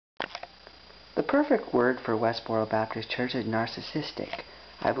The perfect word for Westboro Baptist Church is narcissistic.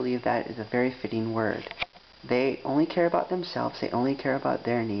 I believe that is a very fitting word. They only care about themselves. They only care about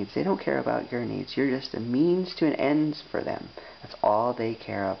their needs. They don't care about your needs. You're just a means to an end for them. That's all they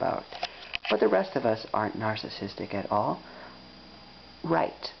care about. But the rest of us aren't narcissistic at all.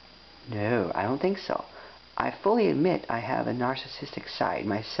 Right. No, I don't think so. I fully admit I have a narcissistic side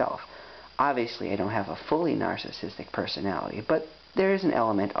myself. Obviously, I don't have a fully narcissistic personality, but there is an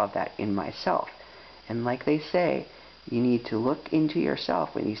element of that in myself. And like they say, you need to look into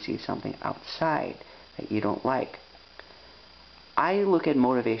yourself when you see something outside that you don't like. I look at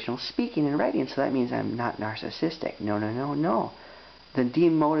motivational speaking and writing, so that means I'm not narcissistic. No, no, no, no. The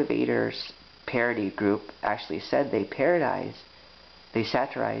Demotivators parody group actually said they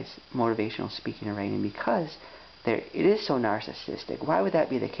satirize motivational speaking and writing because it is so narcissistic. Why would that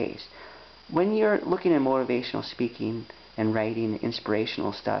be the case? When you're looking at motivational speaking and writing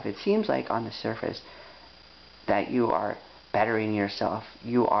inspirational stuff, it seems like on the surface that you are bettering yourself.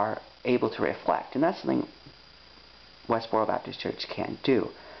 You are able to reflect. And that's something Westboro Baptist Church can't do.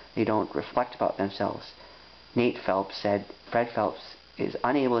 They don't reflect about themselves. Nate Phelps said Fred Phelps is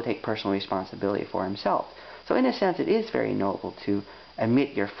unable to take personal responsibility for himself. So in a sense, it is very noble to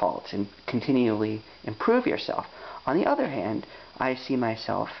admit your faults and continually improve yourself. On the other hand, I see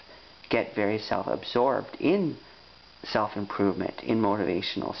myself get very self-absorbed in self-improvement, in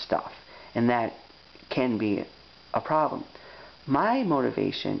motivational stuff. And that can be a problem. My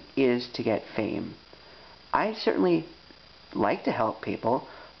motivation is to get fame. I certainly like to help people,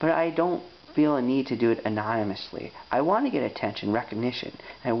 but I don't feel a need to do it anonymously. I want to get attention, recognition.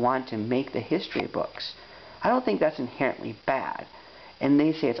 I want to make the history books. I don't think that's inherently bad. And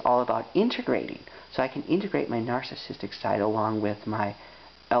they say it's all about integrating. So I can integrate my narcissistic side along with my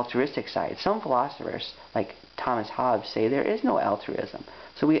altruistic side. Some philosophers, like Thomas Hobbes, say there is no altruism.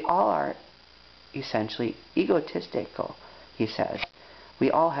 So we all are essentially egotistical, he says. We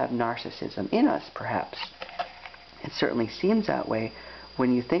all have narcissism in us, perhaps. It certainly seems that way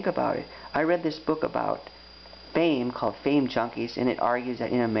when you think about it. I read this book about fame called Fame Junkies, and it argues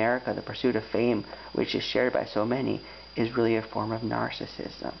that in America the pursuit of fame, which is shared by so many, is really a form of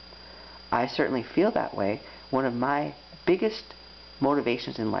narcissism. I certainly feel that way. One of my biggest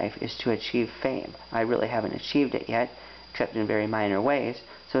motivations in life is to achieve fame. I really haven't achieved it yet, except in very minor ways,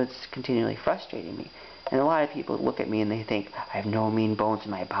 so it's continually frustrating me. And a lot of people look at me and they think, I have no mean bones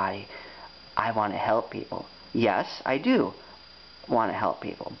in my body. I want to help people. Yes, I do want to help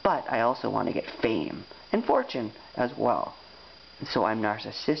people, but I also want to get fame and fortune as well. And so I'm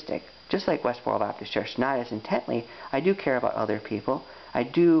narcissistic, just like Westboro Baptist Church, not as intently. I do care about other people. I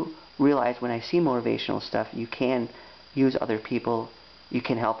do realize when I see motivational stuff, you can use other people, you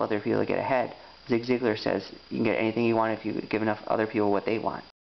can help other people to get ahead. Zig Ziglar says you can get anything you want if you give enough other people what they want.